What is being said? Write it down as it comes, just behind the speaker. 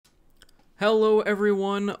Hello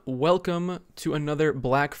everyone, welcome to another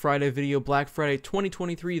Black Friday video, Black Friday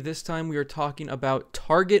 2023. This time we are talking about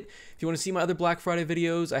Target. If you want to see my other Black Friday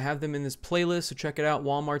videos, I have them in this playlist, so check it out.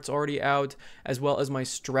 Walmart's already out, as well as my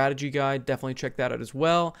strategy guide. Definitely check that out as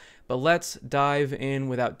well. But let's dive in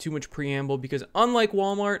without too much preamble, because unlike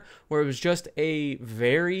Walmart, where it was just a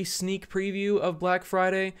very sneak preview of Black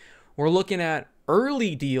Friday, we're looking at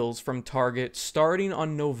early deals from Target starting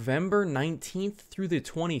on November 19th through the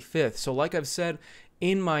 25th. So like I've said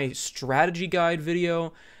in my strategy guide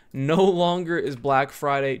video, no longer is Black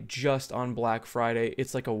Friday just on Black Friday.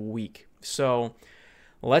 It's like a week. So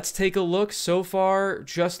let's take a look. So far,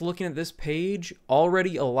 just looking at this page,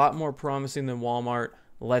 already a lot more promising than Walmart.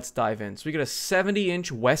 Let's dive in. So we got a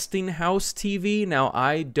 70-inch Westinghouse TV. Now,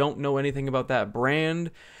 I don't know anything about that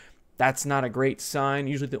brand. That's not a great sign.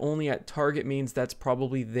 Usually the only at Target means that's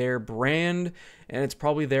probably their brand and it's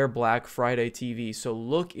probably their Black Friday TV. So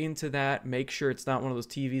look into that. Make sure it's not one of those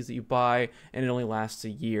TVs that you buy and it only lasts a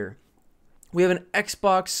year. We have an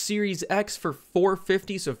Xbox Series X for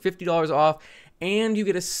 $450, so $50 off, and you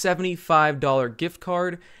get a $75 gift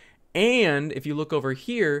card. And if you look over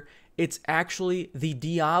here, it's actually the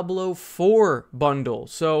Diablo 4 bundle.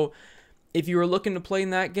 So if you were looking to play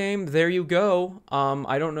in that game, there you go.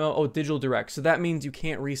 I don't know. Oh, Digital Direct. So that means you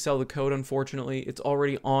can't resell the code, unfortunately. It's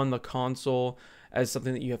already on the console as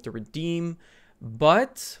something that you have to redeem.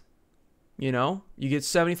 But, you know, you get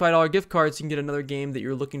 $75 gift cards. You can get another game that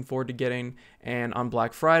you're looking forward to getting. And on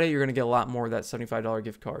Black Friday, you're going to get a lot more of that $75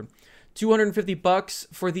 gift card.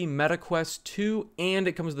 $250 for the MetaQuest 2, and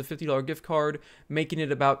it comes with a $50 gift card, making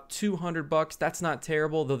it about $200. That's not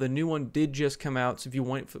terrible, though the new one did just come out, so if you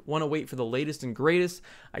want to wait for the latest and greatest,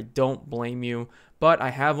 I don't blame you. But I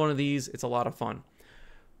have one of these. It's a lot of fun.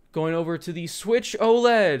 Going over to the Switch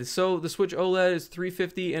OLED. So the Switch OLED is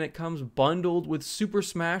 $350, and it comes bundled with Super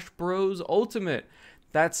Smash Bros. Ultimate.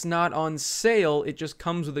 That's not on sale. It just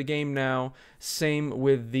comes with the game now. Same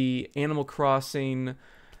with the Animal Crossing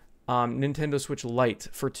Nintendo Switch Lite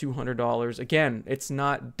for $200. Again, it's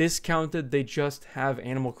not discounted. They just have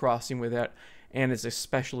Animal Crossing with it, and it's a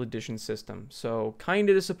special edition system. So kind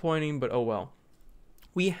of disappointing, but oh well.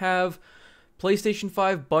 We have PlayStation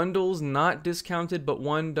 5 bundles, not discounted, but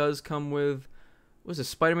one does come with, what was it,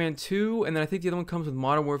 Spider-Man 2, and then I think the other one comes with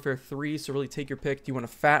Modern Warfare 3, so really take your pick. Do you want a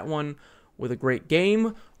fat one with a great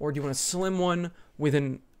game, or do you want a slim one with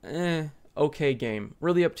an okay game?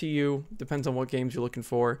 Really up to you. Depends on what games you're looking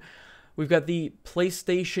for. We've got the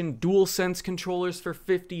PlayStation DualSense controllers for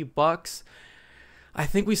 $50. I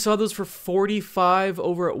think we saw those for $45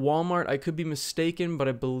 over at Walmart. I could be mistaken, but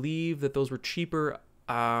I believe that those were cheaper.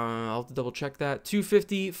 I'll have to double check that.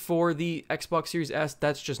 $250 for the Xbox Series S.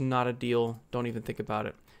 That's just not a deal. Don't even think about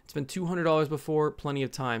it. It's been $200 before plenty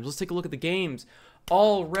of times. Let's take a look at the games.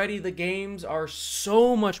 Already the games are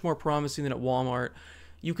so much more promising than at Walmart.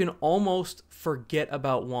 You can almost forget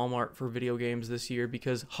about Walmart for video games this year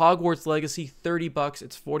because Hogwarts Legacy, $30.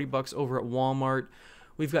 It's $40 over at Walmart.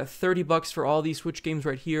 We've got $30 for all these Switch games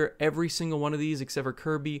right here. Every single one of these, except for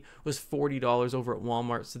Kirby, was $40 over at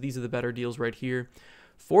Walmart. So these are the better deals right here.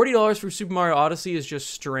 $40 for Super Mario Odyssey is just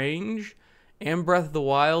strange. And Breath of the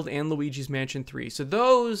Wild and Luigi's Mansion 3. So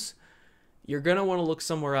those, you're going to want to look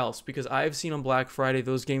somewhere else because I've seen on Black Friday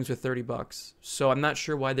those games are $30. So I'm not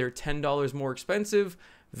sure why they're $10 more expensive.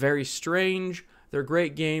 Very strange. They're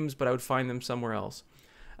great games, but I would find them somewhere else.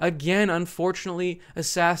 Again, unfortunately,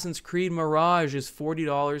 Assassin's Creed Mirage is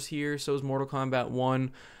 $40 here. So is Mortal Kombat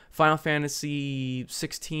 1. Final Fantasy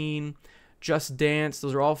 16. Just Dance.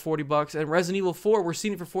 Those are all $40. And Resident Evil 4, we're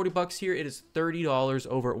seeing it for $40 here. It is $30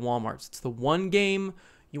 over at Walmart. So it's the one game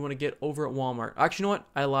you want to get over at Walmart. Actually, you know what?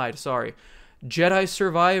 I lied. Sorry. Jedi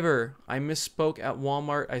Survivor. I misspoke at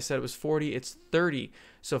Walmart. I said it was $40. It's $30.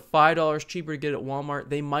 So $5 cheaper to get it at Walmart.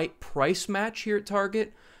 They might price match here at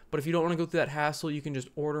Target, but if you don't want to go through that hassle, you can just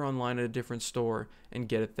order online at a different store and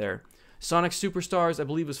get it there. Sonic Superstars, I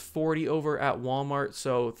believe, was $40 over at Walmart,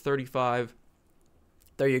 so $35.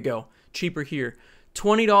 There you go. Cheaper here.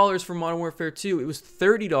 $20 for Modern Warfare 2. It was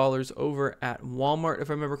 $30 over at Walmart,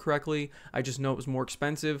 if I remember correctly. I just know it was more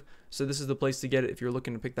expensive, so this is the place to get it if you're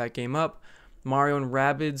looking to pick that game up. Mario and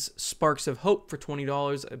Rabbids Sparks of Hope for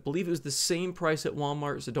 $20. I believe it was the same price at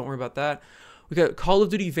Walmart, so don't worry about that. We got Call of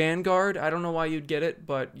Duty Vanguard. I don't know why you'd get it,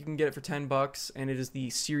 but you can get it for $10, and it is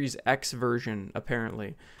the Series X version,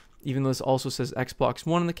 apparently. Even though this also says Xbox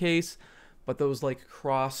One in the case, but those like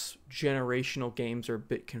cross-generational games are a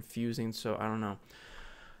bit confusing, so I don't know.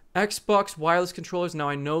 Xbox wireless controllers. Now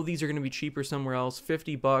I know these are going to be cheaper somewhere else.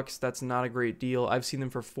 $50. That's not a great deal. I've seen them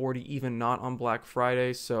for $40, even not on Black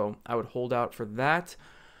Friday, so I would hold out for that.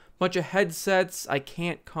 Bunch of headsets. I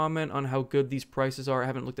can't comment on how good these prices are. I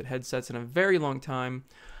haven't looked at headsets in a very long time.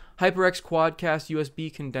 HyperX Quadcast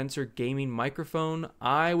USB condenser gaming microphone.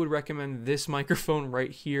 I would recommend this microphone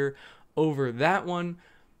right here over that one.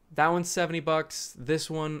 That one's 70 bucks.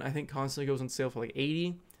 This one I think constantly goes on sale for like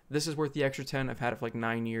 80. This is worth the extra 10. I've had it for like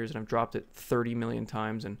 9 years and I've dropped it 30 million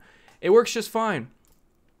times and it works just fine.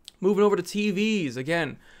 Moving over to TVs.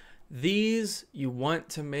 Again, these you want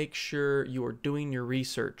to make sure you are doing your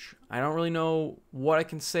research. I don't really know what I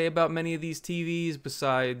can say about many of these TVs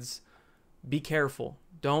besides be careful.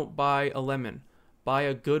 Don't buy a lemon. Buy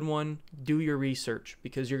a good one. Do your research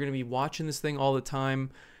because you're going to be watching this thing all the time.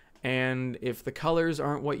 And if the colors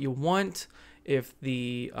aren't what you want, if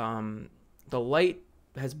the light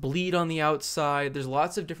has bleed on the outside, there's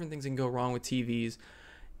lots of different things that can go wrong with TVs,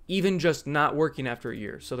 even just not working after a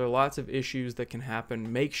year. So there are lots of issues that can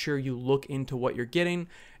happen. Make sure you look into what you're getting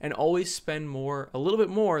and always spend a little bit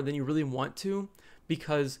more than you really want to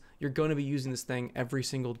because you're going to be using this thing every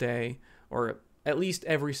single day or at least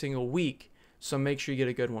every single week. So make sure you get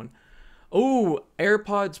a good one. Oh,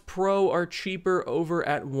 AirPods Pro are cheaper over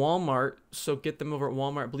at Walmart. So get them over at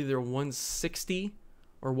Walmart. I believe they're $160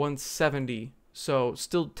 or $170. So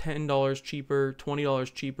still $10 cheaper,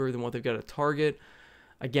 $20 cheaper than what they've got at Target.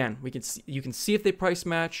 Again, you can see if they price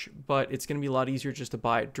match, but it's going to be a lot easier just to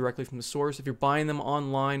buy it directly from the source. If you're buying them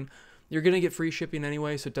online, you're going to get free shipping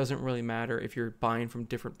anyway, so it doesn't really matter if you're buying from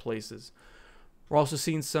different places. We're also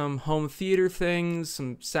seeing some home theater things,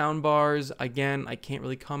 some sound bars. Again, I can't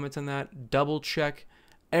really comment on that. Double check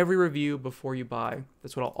every review before you buy.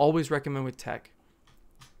 That's what I'll always recommend with tech.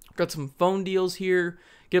 Got some phone deals here.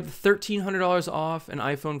 Get up to $1,300 off an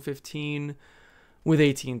iPhone 15 with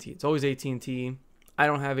AT&T. It's always AT&T. I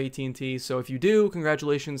don't have AT&T, so if you do,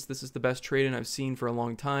 congratulations. This is the best trade-in I've seen for a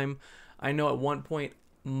long time. I know at one point,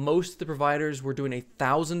 most of the providers were doing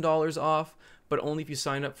 $1,000 off, but only if you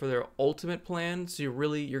sign up for their ultimate plan. So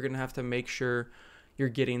you're going to have to make sure you're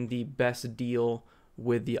getting the best deal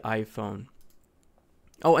with the iPhone.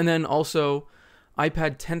 Oh, and then also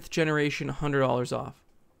iPad 10th generation, $100 off.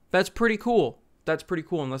 That's pretty cool. That's pretty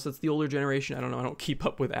cool, unless it's the older generation. I don't know. I don't keep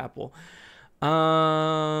up with Apple.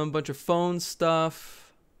 Bunch of phone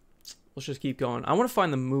stuff. Let's just keep going. I want to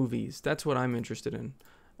find the movies. That's what I'm interested in.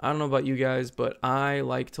 I don't know about you guys, but I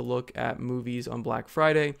like to look at movies on Black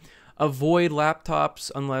Friday. Avoid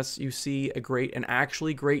laptops unless you see an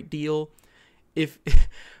actually great deal. If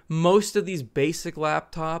most of these basic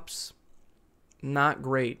laptops, not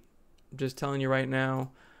great. I'm just telling you right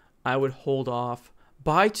now, I would hold off.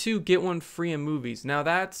 Buy two, get one free in movies. Now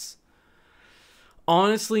that's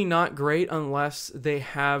honestly not great unless they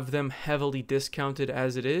have them heavily discounted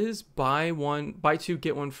as it is. Buy two,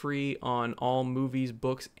 get one free on all movies,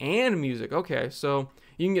 books, and music. Okay, so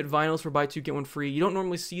you can get vinyls for buy two, get one free. You don't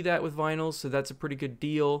normally see that with vinyls, so that's a pretty good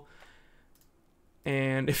deal.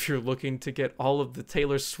 And if you're looking to get all of the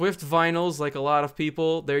Taylor Swift vinyls, like a lot of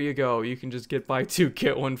people, there you go. You can just get buy two,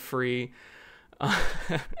 get one free.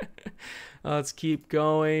 Let's keep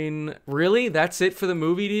going. Really? That's it for the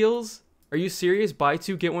movie deals? Are you serious? Buy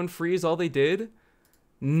two, get one free is all they did?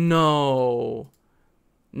 No.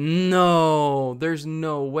 No. There's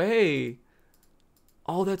no way.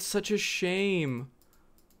 Oh, that's such a shame.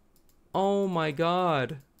 Oh my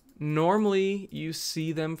god. Normally, you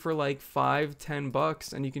see them for like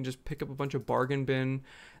 $5-10 and you can just pick up a bunch of bargain bin.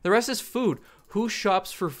 The rest is food. Who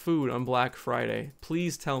shops for food on Black Friday?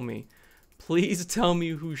 Please tell me. Please tell me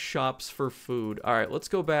who shops for food. All right, let's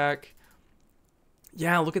go back.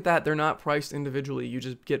 Yeah, look at that. They're not priced individually. You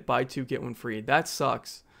just get buy two, get one free. That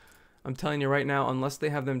sucks. I'm telling you right now, unless they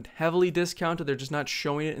have them heavily discounted, they're just not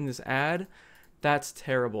showing it in this ad. That's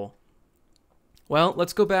terrible. Well,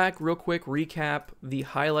 let's go back real quick, recap the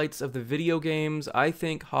highlights of the video games. I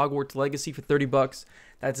think Hogwarts Legacy for $30,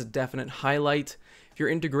 that's a definite highlight. If you're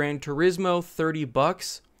into Gran Turismo,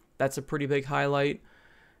 $30, that's a pretty big highlight.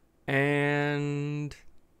 And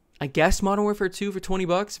I guess Modern Warfare 2 for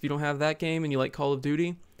 $20 if you don't have that game and you like Call of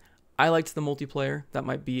Duty. I liked the multiplayer. That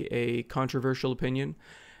might be a controversial opinion.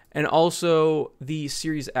 And also the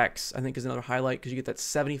Series X, I think, is another highlight because you get that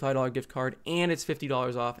 $75 gift card and it's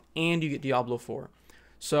 $50 off and you get Diablo 4.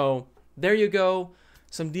 So there you go.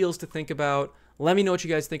 Some deals to think about. Let me know what you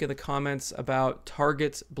guys think in the comments about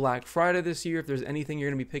Target's Black Friday this year, if there's anything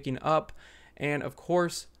you're going to be picking up. And of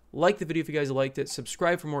course, like the video if you guys liked it,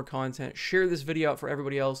 subscribe for more content, share this video out for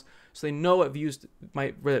everybody else so they know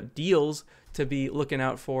what deals to be looking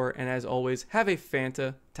out for. And as always, have a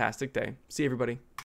fantastic day. See you, everybody.